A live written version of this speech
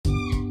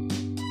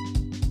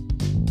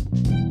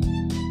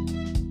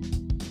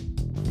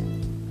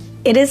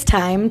It is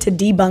time to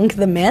debunk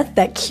the myth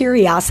that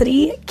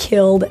curiosity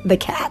killed the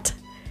cat.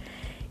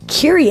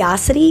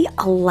 Curiosity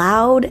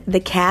allowed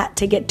the cat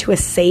to get to a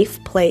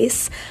safe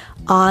place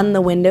on the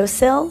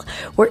windowsill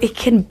where it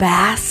can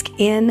bask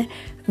in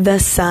the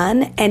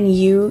sun and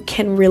you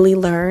can really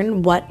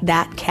learn what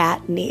that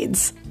cat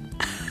needs.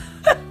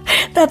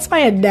 That's my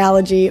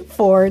analogy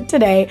for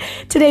today.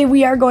 Today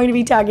we are going to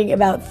be talking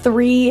about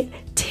 3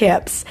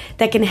 tips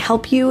that can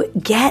help you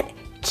get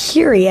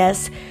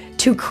curious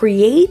to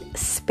create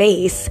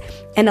space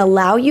and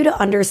allow you to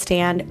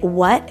understand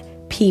what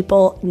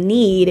people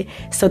need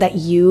so that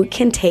you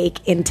can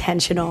take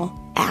intentional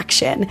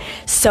action.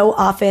 So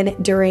often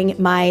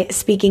during my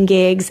speaking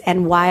gigs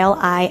and while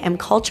I am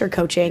culture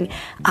coaching,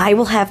 I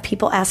will have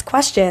people ask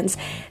questions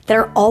that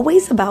are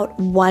always about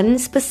one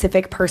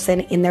specific person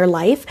in their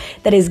life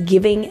that is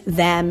giving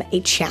them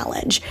a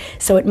challenge.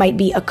 So it might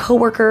be a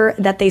coworker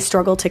that they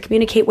struggle to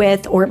communicate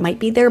with, or it might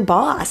be their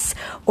boss,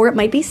 or it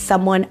might be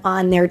someone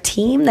on their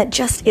team that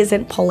just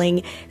isn't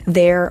pulling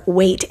their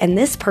weight. And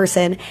this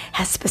person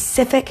has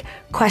specific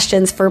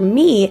questions for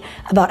me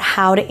about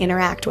how to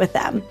interact with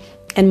them.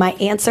 And my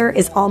answer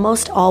is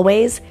almost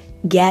always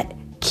get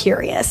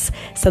curious.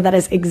 So that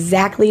is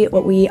exactly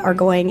what we are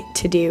going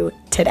to do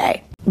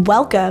today.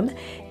 Welcome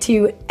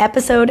to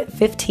episode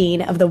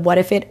 15 of the What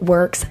If It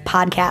Works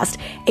podcast,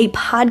 a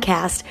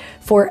podcast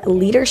for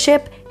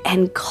leadership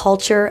and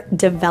culture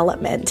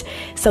development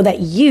so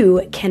that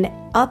you can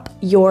up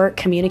your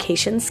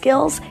communication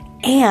skills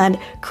and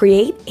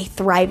create a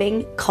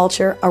thriving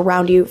culture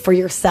around you for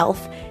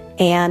yourself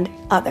and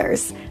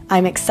others.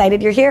 I'm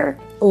excited you're here.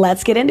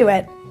 Let's get into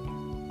it.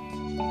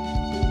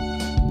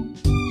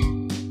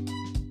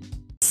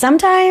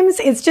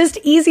 Sometimes it's just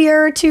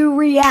easier to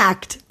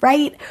react,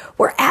 right?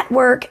 We're at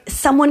work,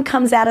 someone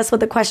comes at us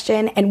with a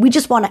question, and we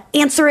just want to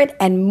answer it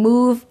and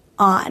move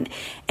on.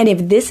 And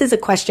if this is a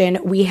question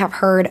we have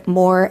heard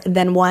more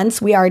than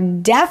once, we are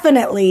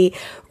definitely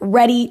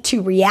ready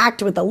to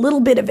react with a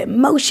little bit of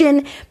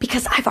emotion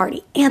because I've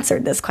already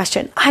answered this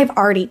question. I've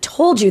already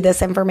told you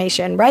this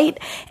information, right?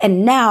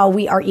 And now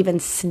we are even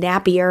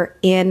snappier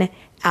in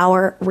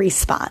our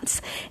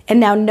response. And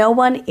now no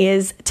one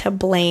is to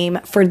blame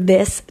for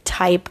this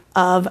type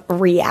of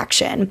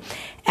reaction.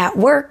 At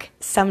work,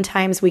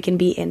 sometimes we can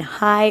be in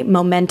high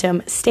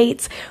momentum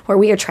states where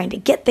we are trying to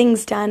get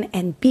things done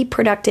and be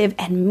productive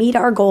and meet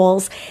our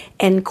goals,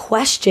 and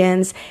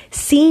questions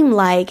seem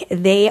like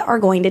they are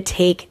going to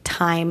take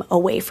time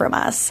away from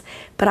us.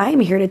 But I am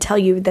here to tell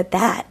you that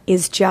that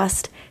is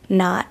just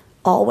not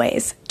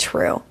always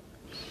true.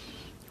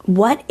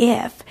 What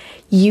if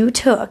you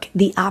took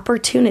the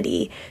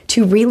opportunity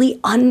to really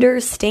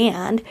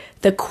understand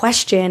the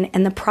question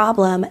and the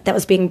problem that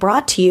was being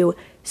brought to you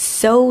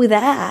so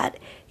that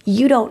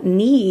you don't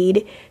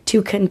need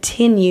to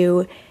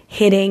continue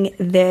hitting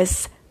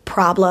this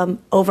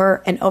problem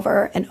over and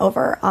over and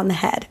over on the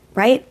head,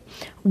 right?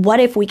 What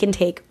if we can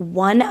take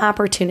one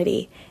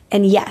opportunity,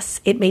 and yes,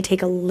 it may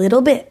take a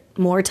little bit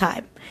more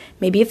time,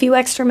 maybe a few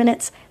extra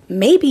minutes,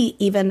 maybe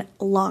even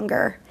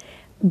longer,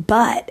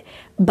 but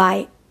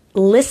by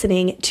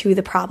listening to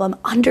the problem,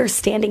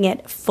 understanding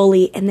it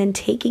fully, and then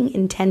taking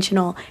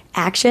intentional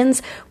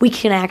actions, we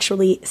can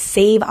actually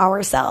save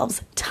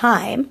ourselves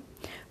time,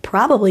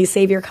 probably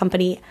save your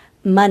company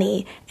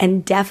money,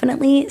 and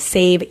definitely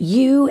save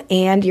you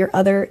and your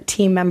other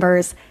team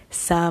members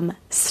some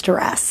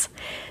stress.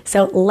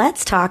 So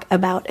let's talk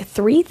about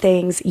 3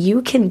 things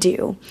you can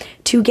do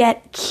to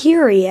get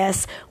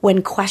curious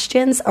when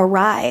questions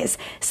arise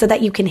so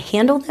that you can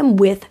handle them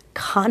with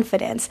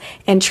confidence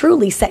and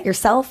truly set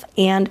yourself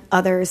and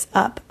others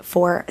up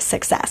for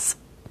success.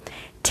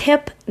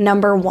 Tip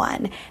number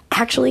 1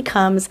 actually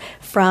comes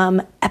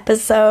from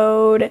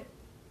episode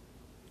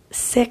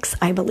 6,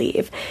 I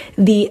believe,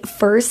 the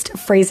first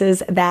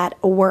phrases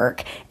that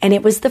work. And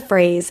it was the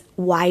phrase,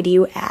 why do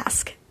you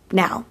ask?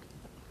 Now,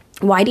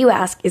 why do you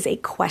ask is a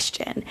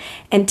question.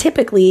 And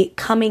typically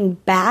coming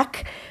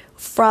back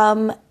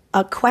from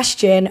a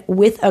question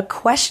with a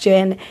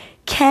question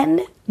can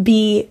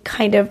be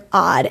kind of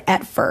odd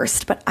at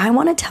first. But I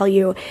want to tell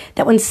you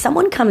that when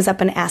someone comes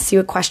up and asks you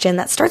a question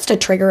that starts to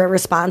trigger a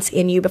response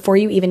in you before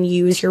you even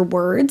use your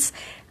words,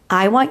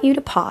 I want you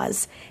to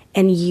pause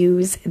and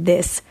use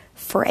this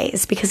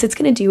phrase because it's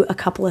going to do a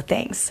couple of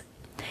things.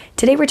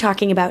 Today we're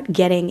talking about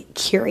getting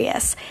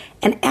curious,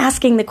 and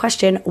asking the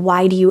question,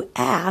 why do you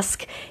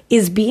ask,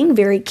 is being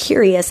very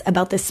curious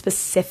about the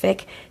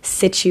specific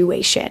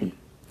situation.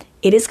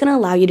 It is going to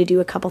allow you to do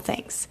a couple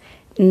things.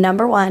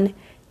 Number 1,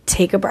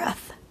 take a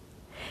breath.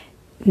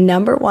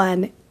 Number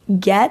 1,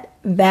 get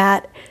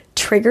that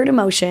triggered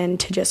emotion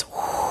to just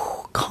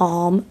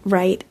calm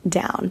right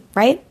down,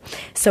 right?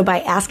 So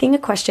by asking a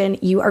question,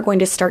 you are going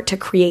to start to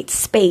create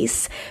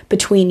space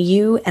between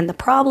you and the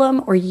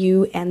problem or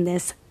you and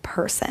this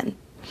person.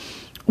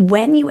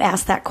 When you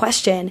ask that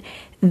question,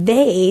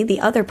 the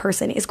other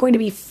person, is going to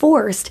be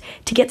forced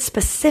to get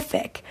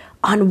specific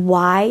on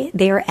why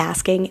they are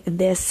asking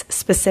this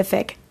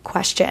specific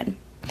question.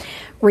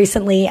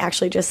 Recently,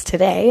 actually just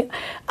today,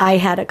 I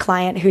had a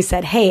client who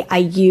said, hey, I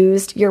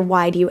used your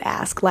why do you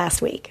ask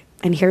last week.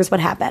 And here's what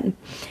happened.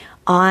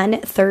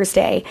 On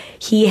Thursday,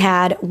 he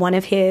had one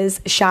of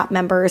his shop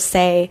members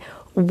say,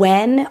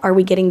 when are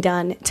we getting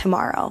done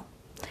tomorrow?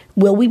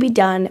 Will we be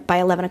done by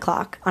 11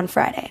 o'clock on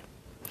Friday?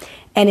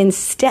 And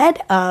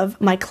instead of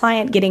my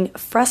client getting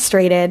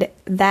frustrated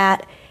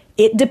that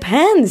it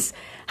depends,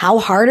 how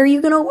hard are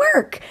you going to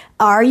work?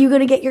 Are you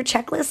going to get your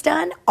checklist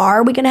done?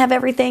 Are we going to have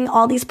everything,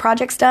 all these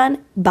projects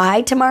done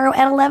by tomorrow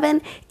at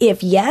 11?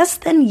 If yes,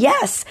 then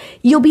yes,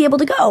 you'll be able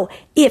to go.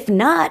 If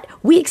not,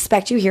 we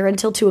expect you here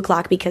until 2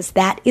 o'clock because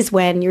that is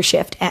when your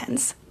shift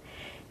ends.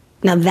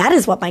 Now that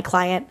is what my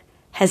client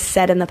has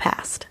said in the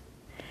past.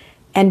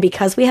 And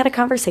because we had a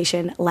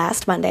conversation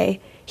last Monday,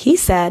 he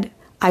said,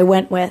 I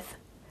went with,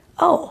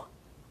 oh,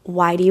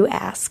 why do you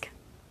ask?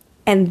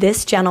 And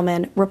this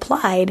gentleman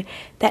replied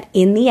that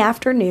in the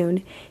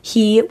afternoon,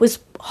 he was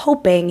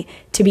hoping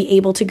to be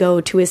able to go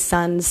to his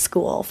son's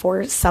school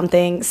for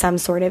some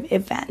sort of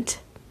event.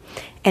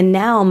 And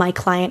now my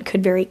client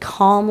could very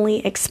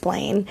calmly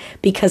explain,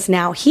 because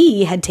now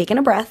he had taken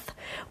a breath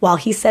while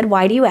he said,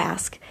 why do you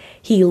ask?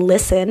 He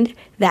listened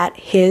that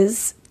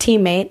his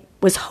teammate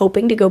was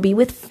hoping to go be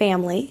with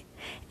family.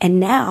 And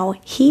now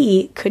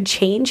he could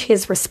change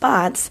his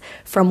response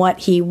from what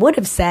he would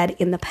have said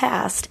in the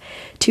past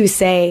to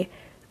say,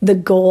 the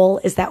goal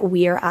is that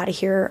we are out of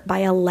here by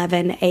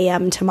 11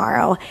 a.m.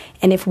 tomorrow.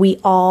 And if we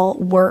all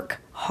work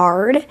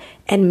hard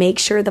and make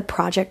sure the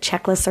project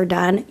checklists are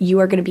done, you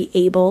are going to be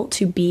able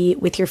to be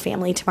with your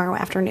family tomorrow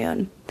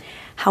afternoon.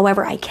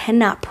 However, I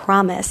cannot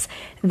promise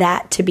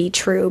that to be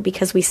true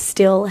because we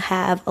still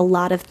have a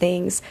lot of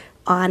things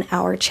on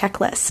our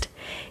checklist.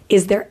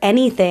 Is there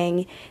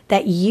anything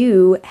that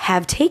you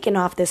have taken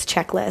off this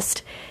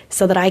checklist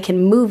so that I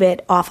can move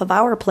it off of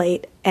our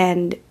plate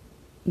and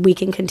we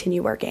can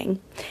continue working?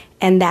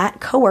 And that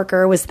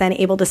coworker was then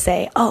able to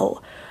say,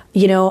 oh,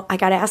 I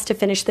got asked to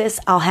finish this.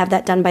 I'll have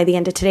that done by the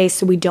end of today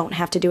so we don't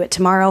have to do it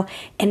tomorrow.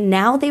 And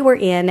now they were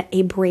in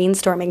a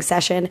brainstorming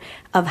session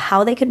of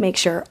how they could make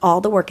sure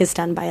all the work is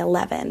done by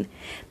 11,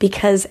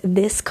 because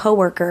this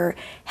coworker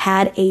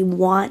had a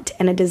want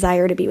and a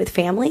desire to be with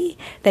family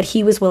that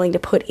he was willing to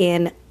put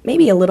in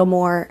maybe a little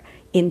more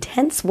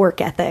intense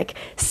work ethic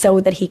so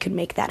that he could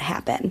make that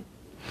happen.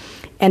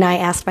 And I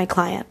asked my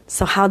client,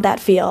 so how'd that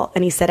feel?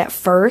 And he said, at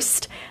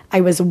first,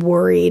 I was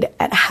worried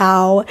at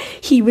how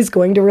he was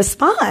going to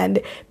respond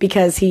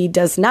because he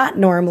does not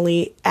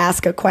normally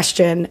ask a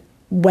question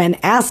when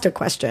asked a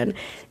question.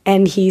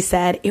 And he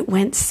said, it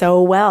went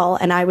so well.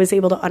 And I was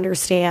able to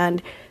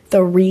understand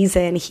the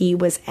reason he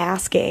was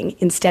asking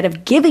instead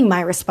of giving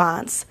my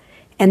response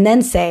and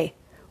then say,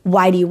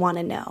 why do you want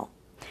to know?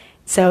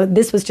 So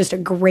this was just a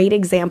great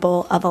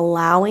example of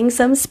allowing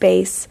some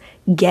space,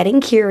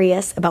 getting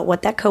curious about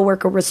what that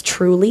coworker was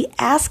truly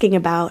asking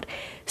about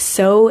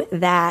so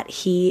that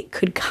he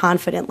could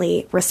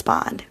confidently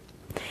respond.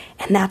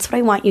 And that's what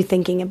I want you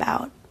thinking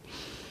about.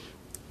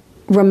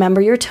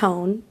 Remember your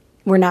tone.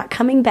 We're not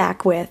coming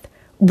back with,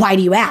 why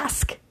do you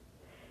ask?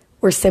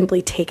 We're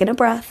simply taking a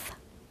breath,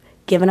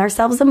 giving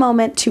ourselves a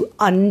moment to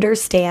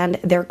understand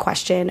their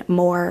question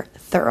more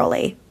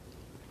thoroughly.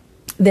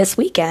 This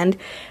weekend,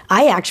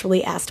 I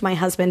actually asked my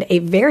husband a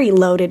very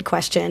loaded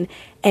question,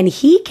 and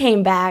he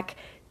came back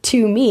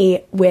to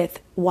me with,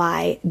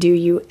 why do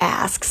you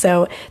ask?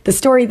 So the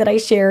story that I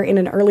share in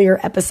an earlier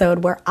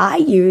episode where I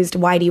used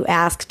why do you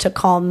ask to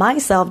calm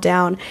myself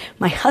down,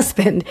 my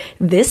husband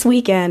this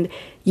weekend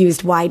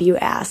used why do you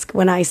ask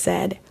when I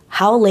said,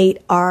 how late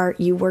are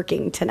you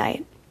working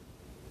tonight?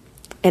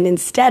 And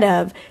instead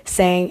of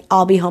saying,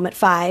 I'll be home at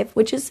 5,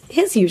 which is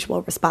his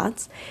usual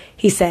response,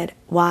 he said,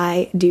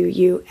 why do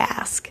you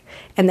ask?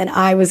 And then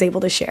I was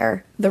able to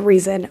share the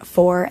reason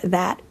for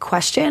that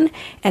question.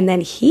 And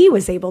then he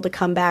was able to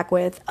come back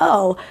with,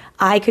 oh,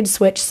 I could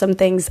switch some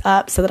things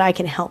up so that I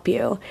can help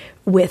you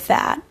with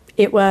that.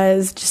 It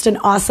was just an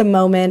awesome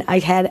moment. I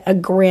had a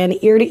grin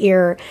ear to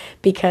ear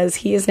because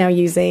he is now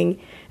using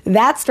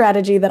that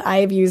strategy that I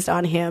have used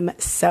on him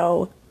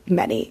so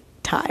many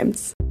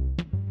times.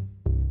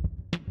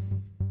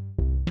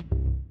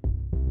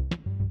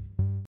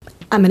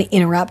 I'm going to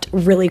interrupt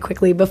really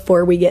quickly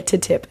before we get to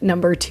tip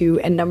number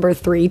 2 and number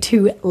 3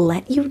 to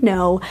let you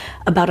know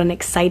about an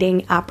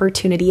exciting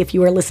opportunity. If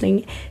you are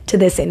listening to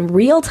this in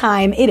real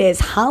time, it is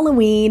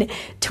Halloween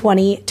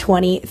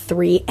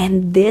 2023,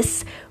 and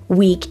this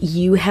week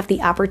you have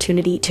the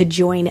opportunity to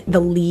join the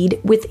Lead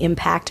with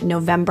Impact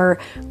November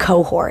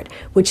cohort,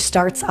 which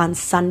starts on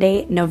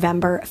Sunday,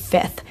 November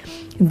 5th.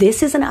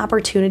 This is an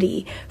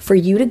opportunity for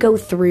you to go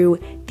through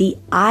the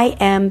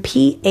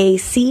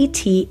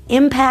IMPACT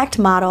impact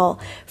model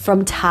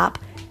from top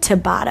to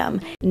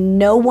bottom.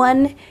 No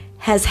one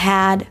has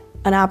had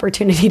an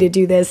opportunity to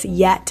do this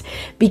yet,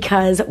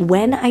 because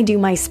when I do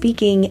my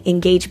speaking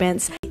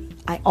engagements,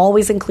 I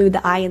always include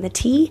the I and the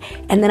T,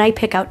 and then I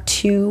pick out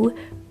 2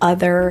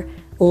 other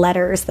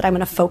letters that I'm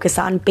going to focus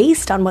on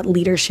based on what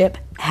leadership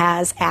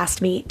has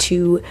asked me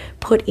to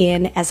put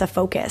in as a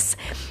focus.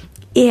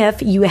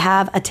 If you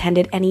have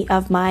attended any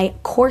of my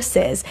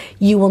courses,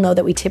 you will know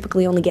that we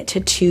typically only get to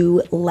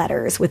 2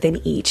 letters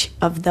within each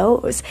of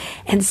those.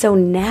 And so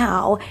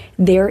now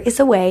there is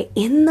a way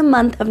in the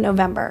month of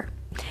November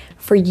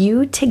for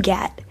you to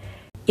get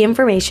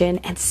information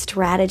and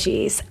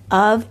strategies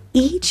of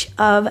each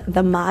of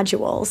the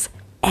modules.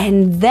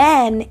 And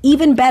then,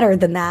 even better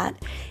than that,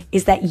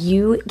 is that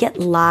you get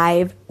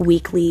live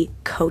weekly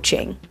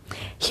coaching.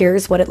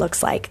 Here's what it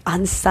looks like.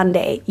 On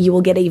Sunday, you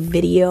will get a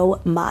video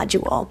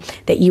module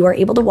that you are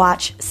able to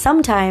watch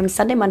sometime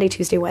Sunday, Monday,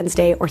 Tuesday,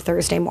 Wednesday, or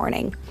Thursday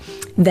morning.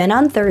 Then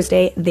on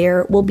Thursday,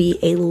 there will be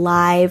a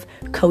live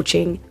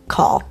coaching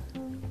call.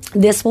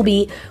 This will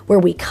be where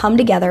we come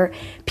together.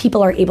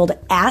 People are able to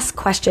ask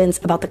questions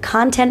about the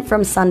content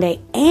from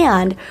Sunday,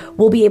 and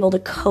we'll be able to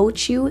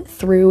coach you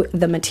through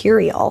the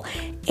material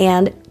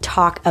and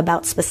talk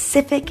about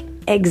specific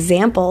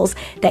examples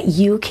that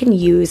you can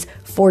use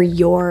for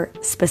your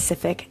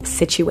specific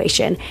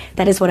situation.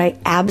 That is what I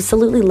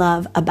absolutely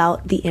love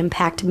about the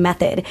Impact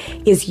Method,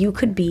 is you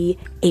could be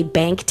a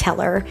bank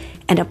teller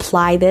and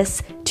apply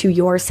this to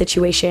your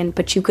situation,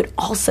 but you could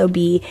also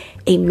be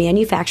a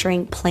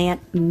manufacturing plant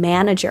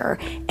manager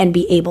and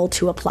be able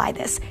to apply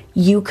this.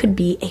 You could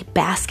be a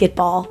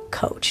basketball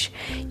coach.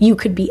 You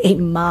could be a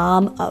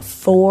mom of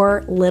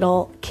 4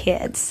 little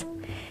kids.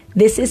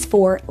 This is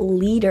for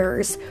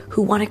leaders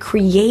who want to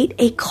create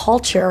a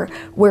culture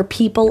where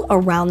people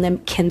around them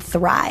can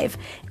thrive.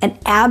 And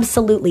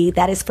absolutely,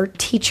 that is for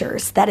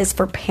teachers, that is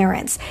for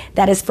parents,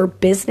 that is for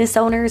business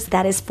owners,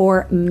 that is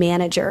for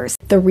managers.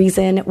 The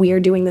reason we are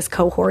doing this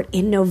cohort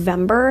in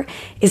November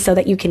is so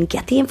that you can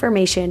get the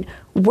information,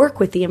 work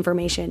with the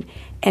information,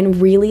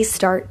 and really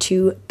start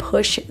to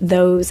push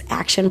those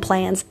action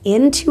plans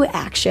into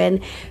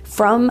action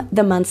from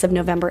the months of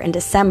November and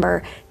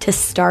December to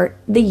start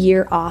the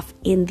year off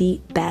in the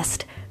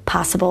best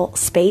possible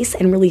space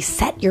and really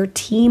set your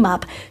team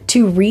up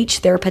to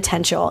reach their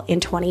potential in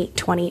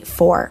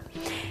 2024.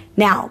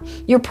 Now,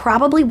 you're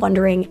probably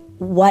wondering,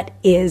 what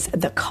is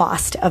the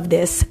cost of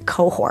this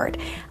cohort?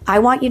 I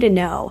want you to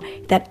know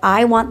that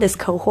I want this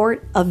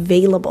cohort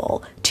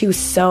available to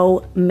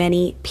so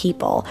many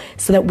people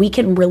so that we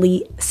can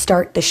really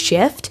start the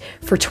shift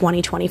for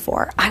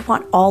 2024. I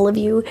want all of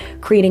you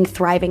creating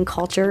thriving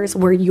cultures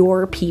where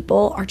your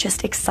people are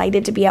just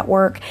excited to be at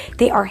work.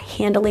 They are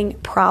handling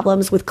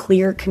problems with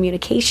clear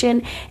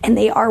communication, and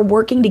they are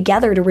working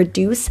together to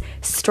reduce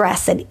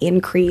stress and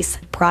increase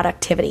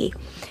productivity.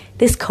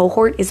 This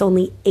cohort is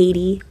only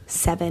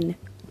 $87.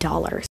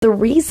 The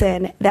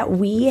reason that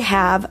we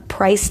have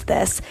priced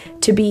this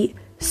to be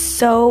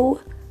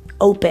so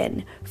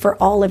open for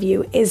all of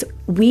you is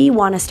we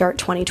want to start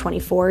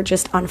 2024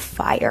 just on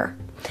fire.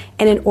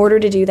 And in order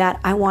to do that,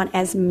 I want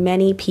as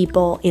many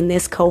people in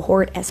this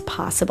cohort as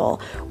possible,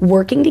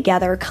 working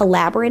together,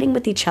 collaborating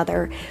with each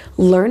other,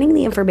 learning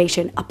the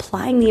information,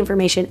 applying the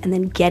information, and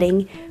then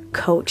getting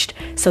coached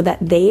so that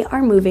they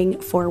are moving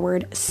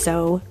forward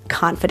so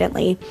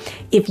confidently.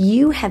 If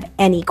you have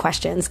any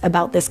questions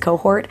about this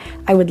cohort,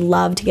 I would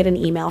love to get an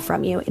email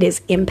from you. It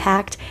is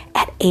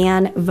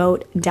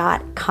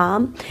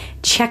impact@annvote.com.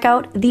 Check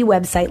out the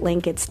website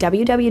link. It's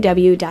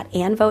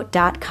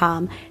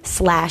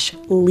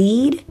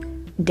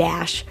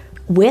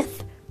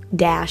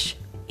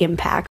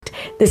www.annvote.com/lead-with-impact.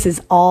 This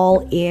is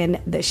all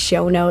in the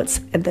show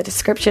notes and the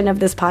description of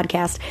this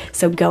podcast.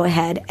 So go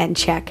ahead and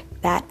check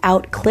that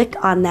out. Click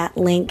on that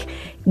link.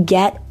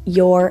 Get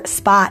your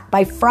spot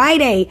by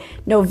Friday,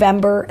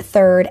 November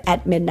 3rd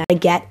at midnight.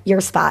 Get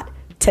your spot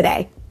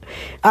today.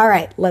 All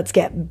right, let's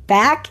get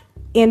back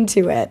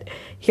into it.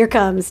 Here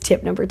comes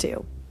tip number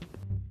 2.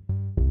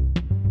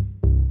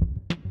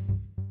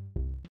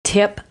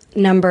 Tip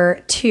number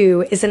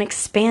 2 is an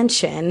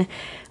expansion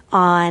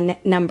on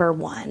number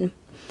 1.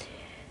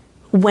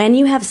 When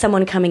you have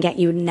someone coming at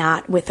you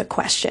not with a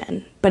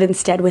question, but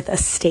instead with a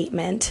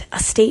statement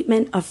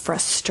of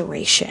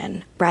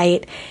frustration,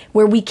 right?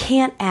 Where we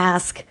can't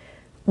ask,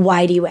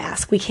 why do you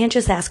ask? We can't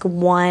just ask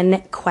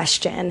one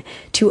question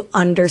to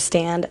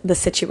understand the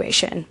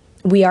situation.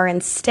 We are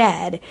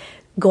instead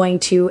going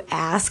to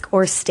ask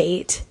or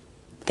state,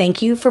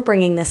 thank you for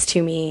bringing this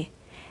to me.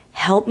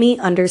 Help me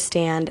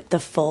understand the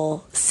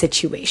full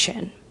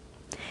situation.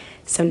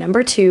 So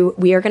number 2,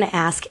 we are going to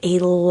ask a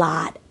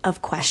lot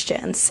of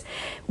questions.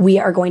 We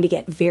are going to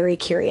get very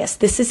curious.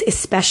 This is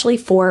especially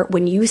for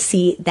when you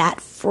see that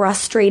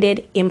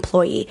frustrated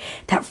employee,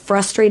 that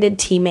frustrated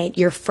teammate,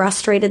 your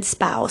frustrated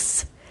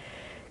spouse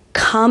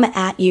come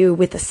at you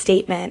with a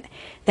statement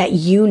that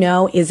you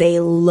know is a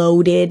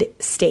loaded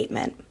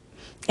statement.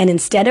 And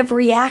instead of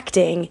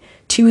reacting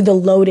to the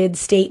loaded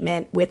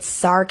statement with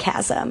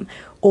sarcasm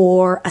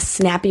or a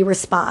snappy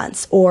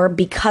response or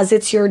because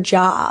it's your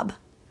job,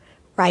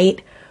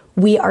 right?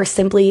 We are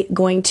simply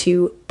going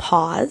to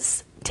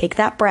pause, take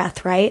that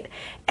breath, right?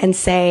 And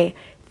say,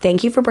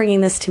 thank you for bringing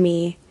this to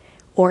me,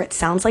 or it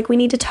sounds like we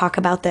need to talk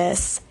about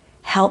this.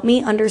 Help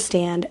me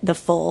understand the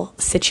full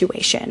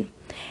situation.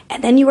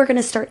 And then you are going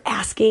to start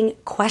asking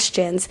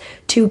questions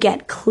to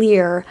get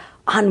clear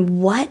on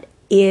what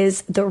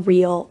is the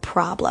real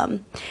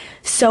problem?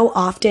 So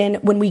often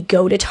when we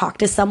go to talk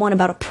to someone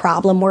about a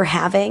problem we're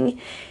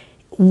having,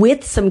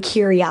 with some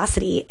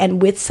curiosity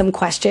and with some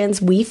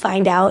questions, we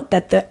find out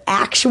that the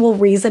actual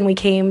reason we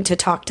came to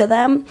talk to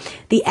them,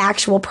 the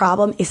actual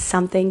problem, is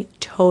something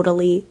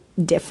totally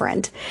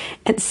different.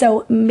 And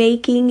so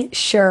making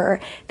sure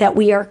that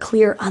we are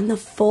clear on the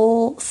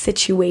full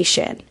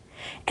situation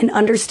and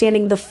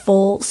understanding the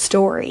full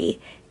story,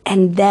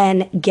 and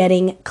then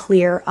getting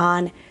clear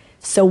on,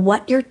 so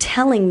what you're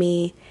telling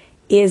me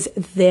is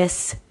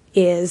this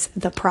is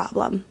the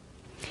problem.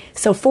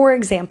 So for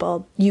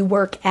example, you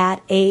work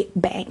at a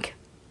bank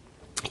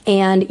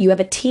and you have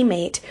a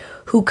teammate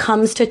who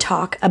comes to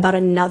talk about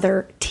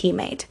another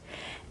teammate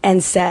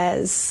and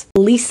says,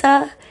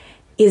 Lisa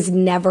is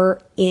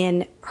never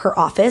in her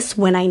office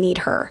when I need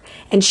her.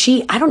 And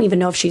I don't even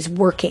know if she's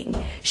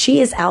working. She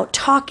is out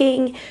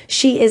talking.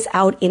 She is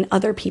out in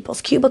other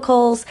people's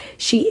cubicles.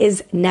 She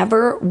is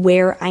never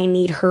where I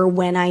need her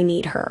when I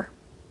need her.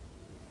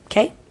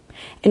 Okay?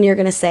 And you're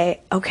going to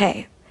say,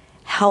 okay,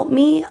 help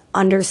me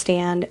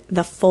understand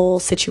the full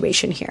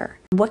situation here.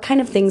 What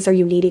kind of things are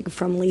you needing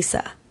from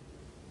Lisa?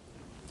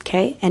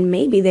 Okay? And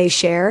maybe they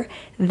share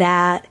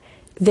that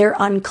they're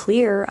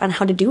unclear on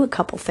how to do a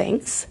couple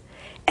things.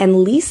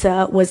 And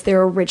Lisa was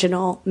their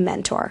original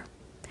mentor.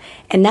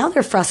 And now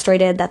they're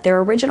frustrated that their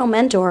original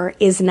mentor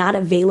is not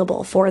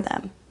available for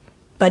them.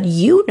 But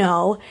you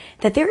know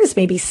that there is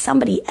maybe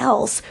somebody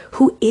else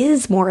who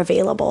is more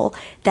available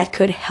that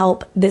could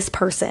help this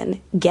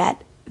person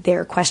get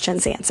their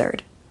questions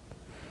answered.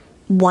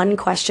 One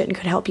question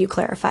could help you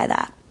clarify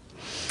that.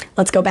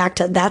 Let's go back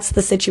to that's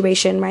the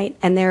situation, right?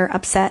 And they're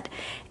upset.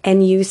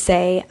 And you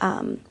say,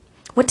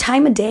 what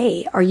time of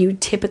day are you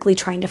typically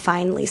trying to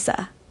find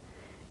Lisa?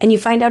 And you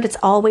find out it's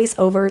always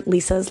over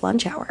Lisa's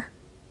lunch hour.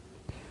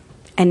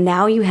 And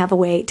now you have a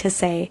way to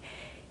say,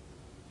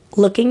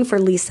 looking for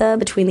Lisa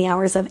between the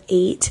hours of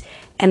 8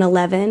 and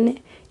 11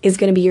 is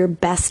going to be your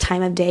best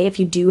time of day if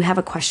you do have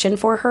a question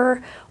for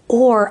her.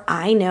 Or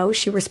I know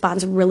she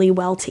responds really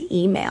well to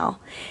email.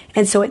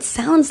 And so it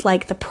sounds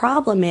like the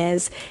problem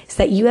is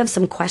that you have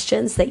some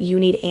questions that you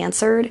need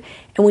answered.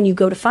 And when you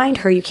go to find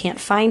her, you can't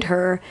find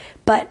her,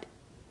 but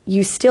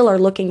you still are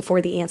looking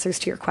for the answers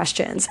to your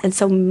questions. And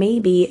so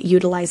maybe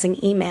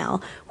utilizing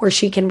email where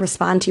she can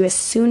respond to you as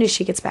soon as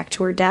she gets back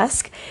to her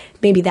desk,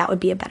 maybe that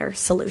would be a better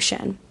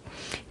solution.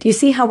 Do you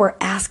see how we're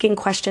asking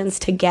questions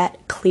to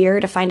get clear,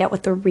 to find out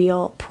what the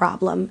real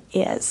problem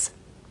is?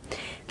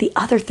 The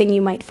other thing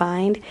you might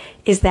find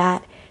is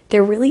that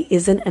there really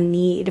isn't a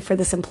need for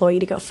this employee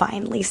to go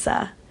find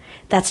Lisa.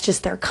 That's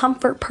just their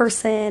comfort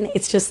person.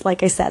 It's just,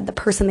 like I said, the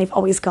person they've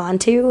always gone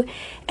to.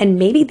 And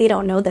maybe they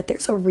don't know that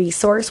there's a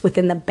resource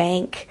within the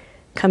bank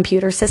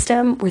computer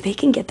system where they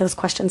can get those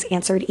questions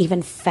answered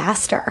even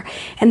faster.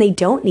 And they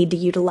don't need to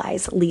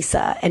utilize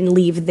Lisa and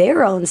leave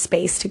their own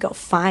space to go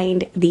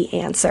find the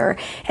answer.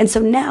 And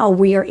so now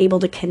we are able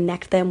to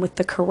connect them with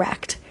the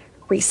correct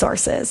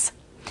resources.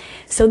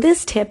 So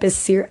this tip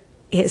this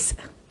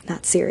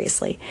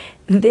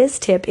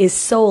tip is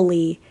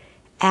solely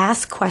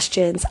ask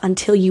questions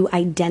until you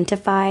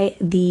identify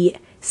the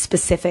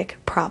specific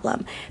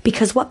problem,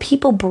 because what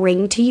people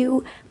bring to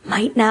you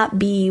might not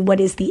be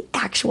what is the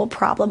actual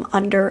problem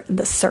under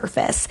the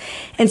surface.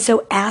 And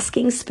so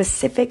asking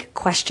specific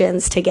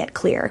questions to get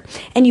clear,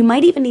 and you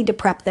might even need to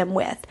prep them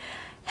with,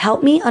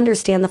 help me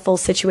understand the full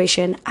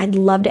situation. I'd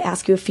love to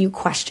ask you a few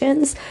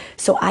questions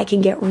so I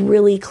can get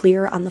really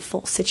clear on the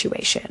full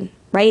situation,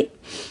 right?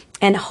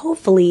 And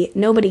hopefully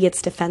nobody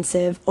gets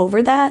defensive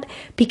over that,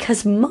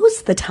 because most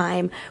of the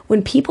time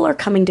when people are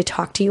coming to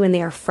talk to you and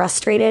they are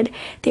frustrated,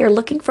 they are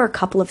looking for a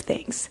couple of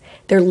things.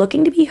 They're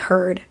looking to be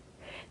heard,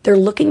 they're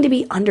looking to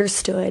be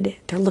understood,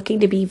 they're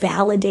looking to be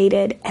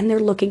validated, and they're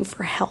looking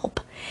for help.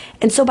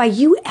 And so by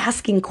you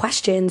asking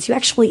questions, you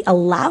actually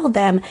allow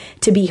them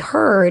to be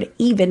heard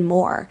even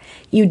more.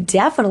 You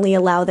definitely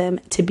allow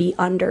them to be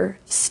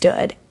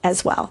understood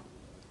as well.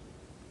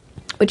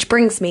 Which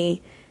brings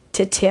me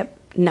to tip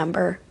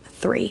number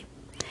 3.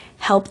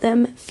 Help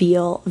them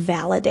feel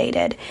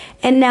validated.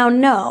 And now,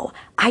 no,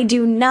 I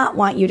do not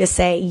want you to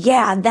say,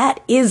 yeah,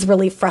 that is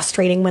really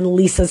frustrating when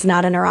Lisa's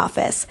not in her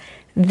office.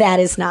 That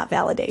is not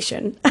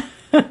validation.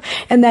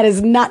 And that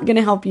is not going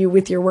to help you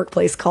with your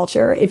workplace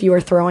culture if you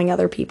are throwing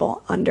other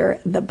people under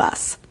the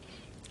bus.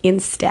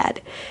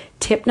 Instead,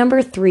 tip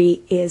number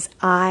 3 is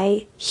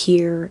I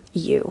hear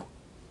you.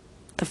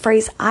 The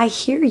phrase, I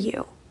hear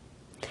you.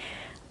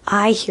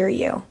 I hear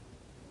you.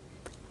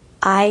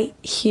 I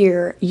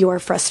hear your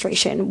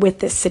frustration with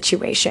this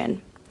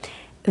situation.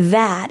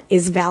 That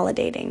is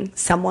validating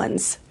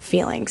someone's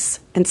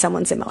feelings and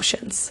someone's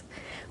emotions.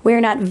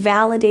 We're not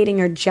validating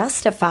or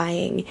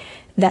justifying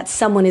that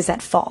someone is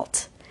at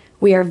fault.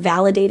 We are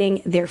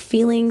validating their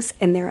feelings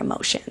and their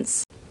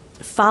emotions.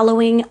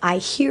 Following I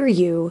hear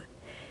you,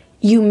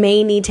 you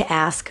may need to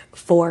ask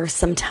for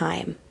some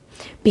time.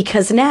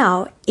 Because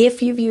now,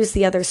 if you've used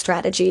the other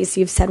strategies,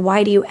 you've said,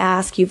 why do you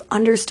ask? You've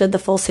understood the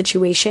full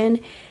situation.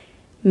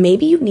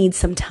 Maybe you need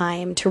some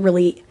time to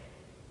really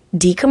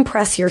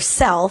decompress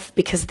yourself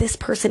because this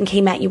person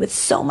came at you with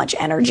so much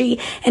energy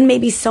and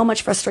maybe so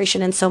much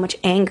frustration and so much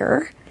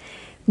anger.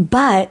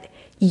 But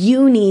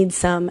you need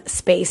some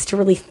space to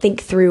really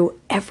think through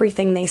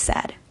everything they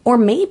said. Or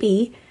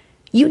maybe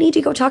you need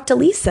to go talk to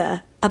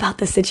Lisa about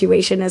the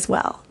situation as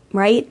well,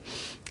 right?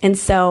 And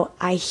so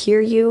I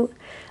hear you.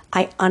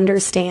 I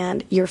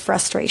understand your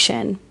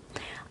frustration.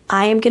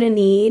 I am going to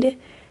need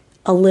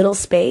a little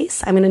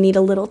space. I'm going to need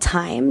a little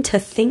time to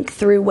think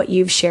through what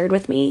you've shared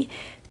with me,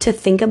 to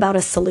think about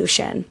a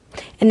solution.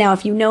 And now,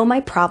 if you know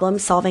my problem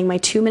solving, my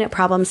 2-minute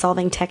problem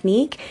solving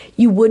technique,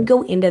 you would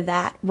go into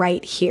that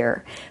right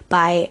here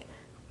by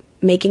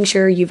making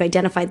sure you've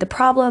identified the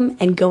problem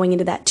and going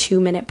into that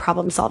 2-minute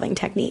problem solving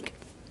technique.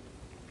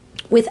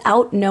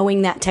 Without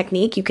knowing that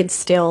technique, you can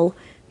still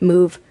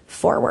move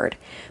forward,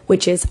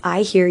 which is,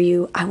 I hear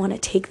you. I want to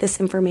take this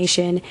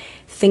information,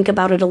 think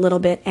about it a little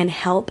bit, and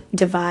help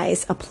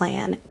devise a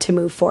plan to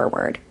move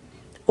forward.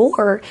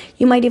 Or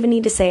you might even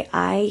need to say,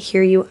 I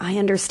hear you. I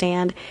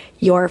understand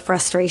your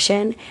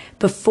frustration.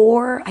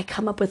 Before I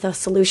come up with a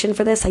solution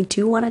for this, I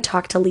do want to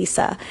talk to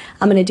Lisa.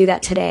 I'm going to do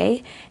that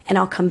today, and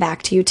I'll come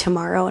back to you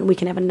tomorrow, and we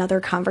can have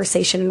another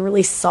conversation and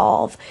really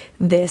solve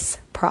this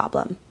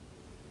problem.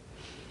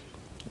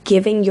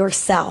 Giving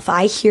yourself,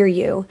 I hear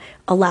you,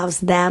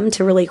 allows them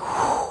to really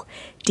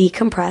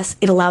decompress.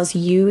 It allows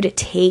you to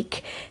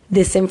take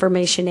this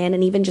information in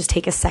and even just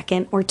take a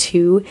second or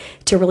two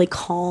to really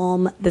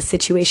calm the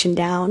situation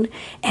down.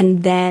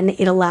 And then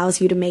it allows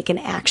you to make an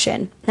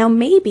action. Now,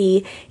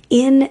 maybe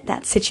in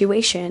that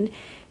situation,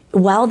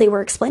 while they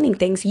were explaining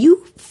things,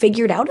 you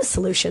figured out a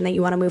solution that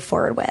you want to move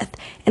forward with.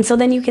 And so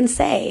then you can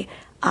say,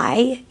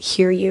 I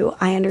hear you.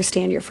 I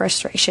understand your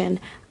frustration.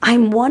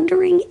 I'm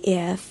wondering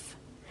if,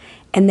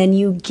 and then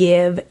you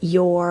give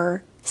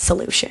your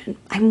solution.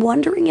 I'm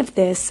wondering if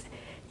this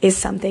is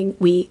something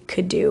we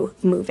could do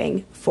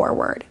moving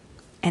forward.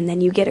 And then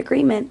you get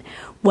agreement.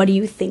 What do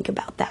you think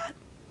about that?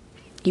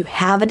 You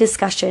have a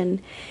discussion.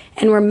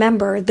 And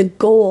remember, the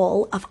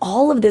goal of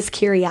all of this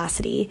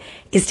curiosity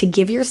is to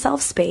give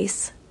yourself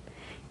space,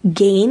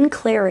 gain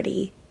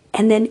clarity,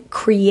 and then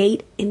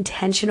create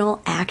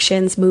intentional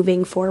actions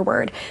moving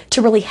forward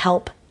to really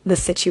help the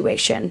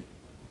situation.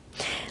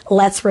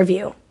 Let's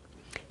review.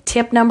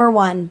 Tip number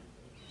 1,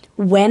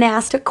 when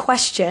asked a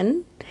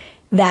question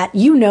that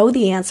you know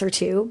the answer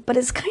to, but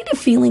is kind of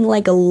feeling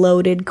like a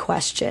loaded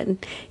question,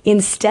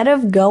 instead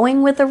of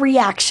going with a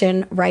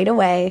reaction right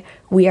away,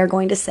 we are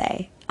going to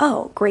say,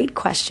 oh, great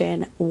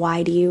question.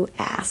 Why do you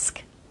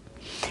ask?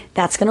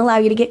 That's going to allow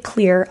you to get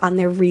clear on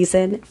the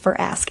reason for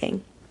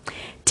asking.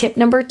 Tip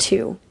number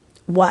 2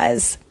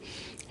 was,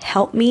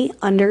 help me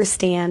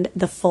understand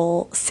the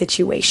full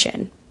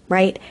situation,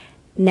 right?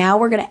 Now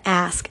we're going to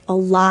ask a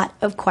lot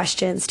of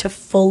questions to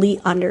fully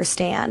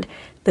understand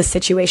the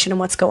situation and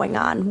what's going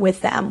on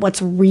with them,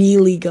 what's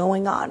really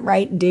going on,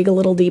 right? Dig a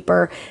little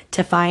deeper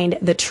to find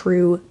the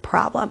true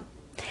problem.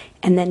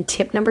 And then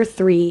tip number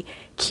 3,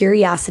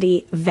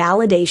 curiosity,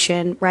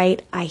 validation,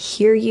 right? I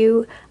hear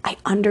you. I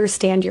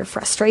understand your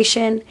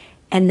frustration.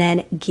 And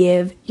then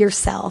give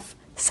yourself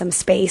some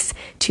space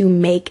to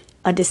make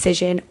a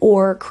decision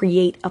or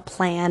create a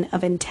plan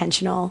of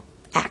intentional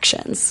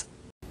actions.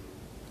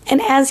 And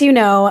as you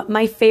know,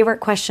 my favorite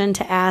question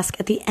to ask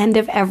at the end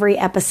of every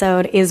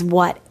episode is,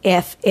 what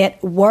if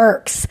it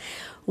works?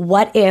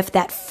 What if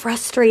that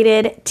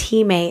frustrated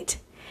teammate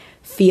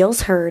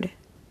feels heard,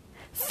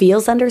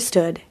 feels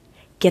understood,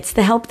 gets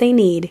the help they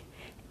need,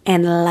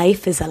 and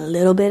life is a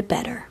little bit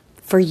better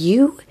for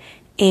you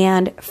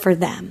and for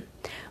them?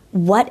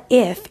 What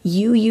if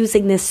you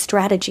using this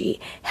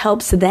strategy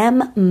helps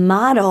them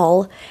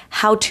model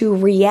how to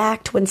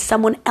react when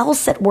someone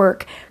else at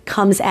work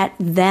comes at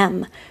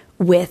them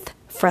with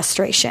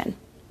frustration?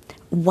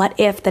 What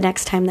if the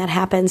next time that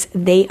happens,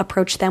 they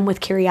approach them with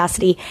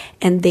curiosity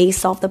and they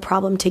solve the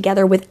problem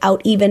together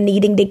without even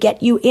needing to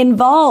get you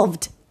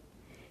involved?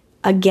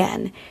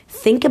 Again,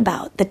 think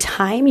about the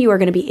time you are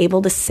going to be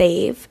able to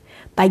save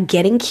by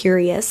getting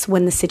curious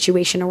when the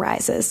situation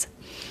arises.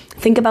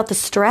 Think about the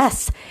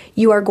stress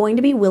you are going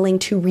to be willing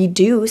to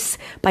reduce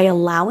by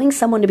allowing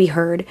someone to be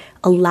heard,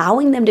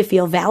 allowing them to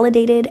feel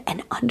validated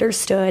and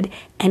understood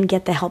and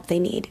get the help they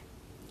need.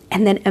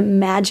 And then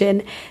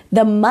imagine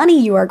the money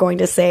you are going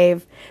to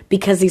save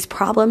because these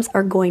problems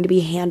are going to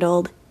be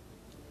handled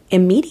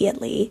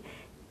immediately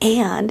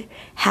and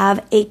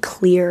have a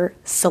clear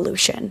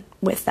solution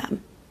with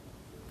them.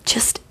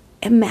 Just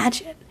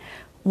imagine,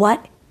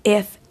 what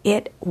if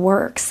it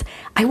works?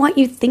 I want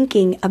you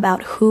thinking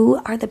about who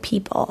are the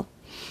people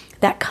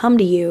that come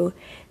to you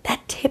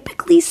that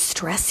typically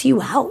stress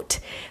you out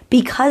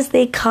because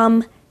they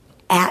come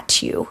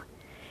at you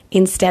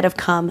instead of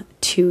come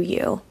to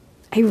you.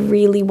 I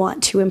really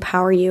want to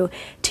empower you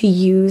to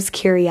use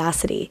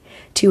curiosity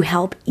to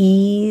help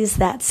ease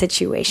that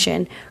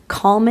situation,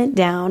 calm it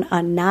down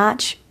a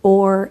notch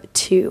or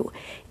two,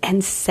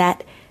 and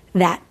set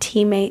that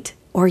teammate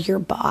or your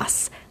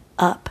boss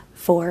up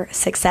for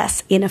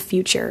success in a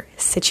future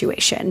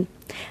situation.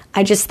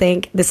 I just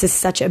think this is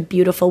such a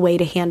beautiful way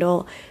to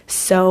handle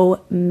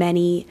so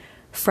many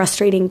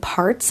frustrating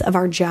parts of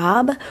our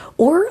job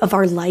or of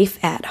our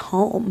life at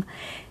home,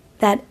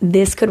 that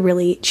this could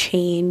really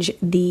change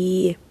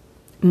the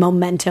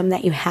momentum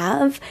that you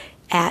have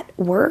at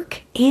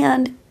work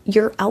and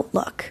your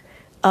outlook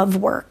of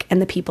work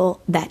and the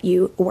people that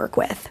you work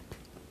with.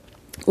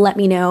 Let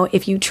me know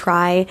if you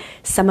try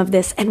some of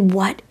this and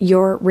what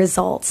your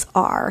results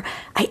are.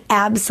 I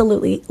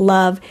absolutely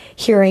love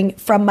hearing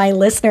from my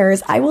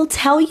listeners. I will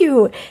tell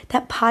you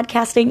that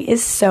podcasting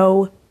is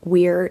so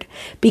weird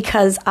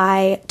because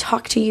I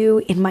talk to you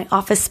in my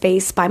office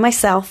space by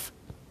myself,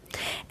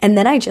 and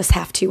then I just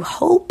have to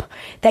hope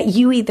that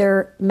you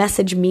either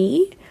message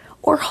me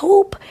or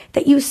hope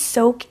that you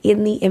soak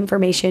in the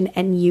information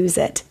and use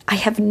it. I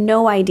have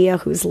no idea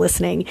who's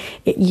listening.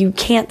 You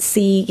can't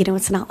see,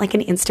 it's not like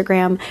an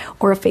Instagram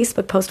or a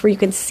Facebook post where you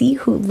can see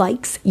who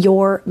likes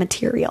your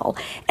material.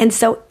 And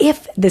so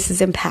if this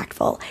is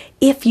impactful,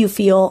 if you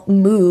feel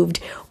moved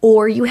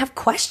or you have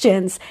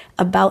questions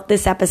about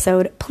this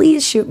episode,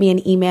 please shoot me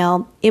an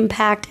email,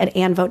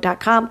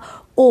 impact@anvote.com,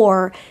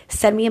 or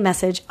send me a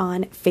message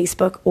on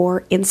Facebook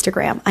or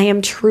Instagram. I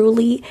am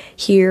truly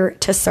here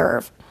to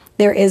serve.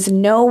 There is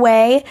no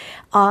way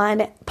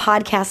on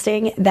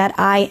podcasting that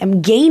I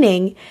am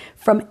gaining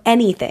from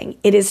anything.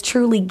 It is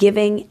truly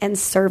giving and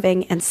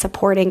serving and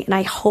supporting. And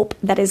I hope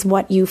that is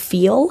what you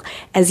feel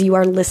as you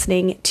are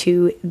listening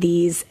to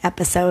these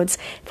episodes.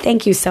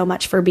 Thank you so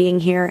much for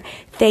being here.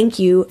 Thank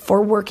you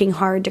for working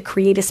hard to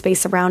create a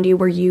space around you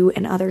where you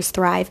and others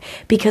thrive,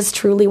 because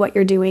truly what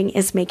you're doing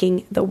is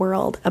making the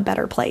world a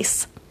better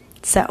place.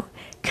 So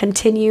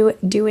continue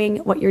doing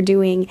what you're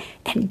doing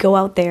and go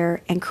out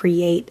there and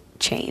create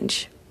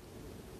change.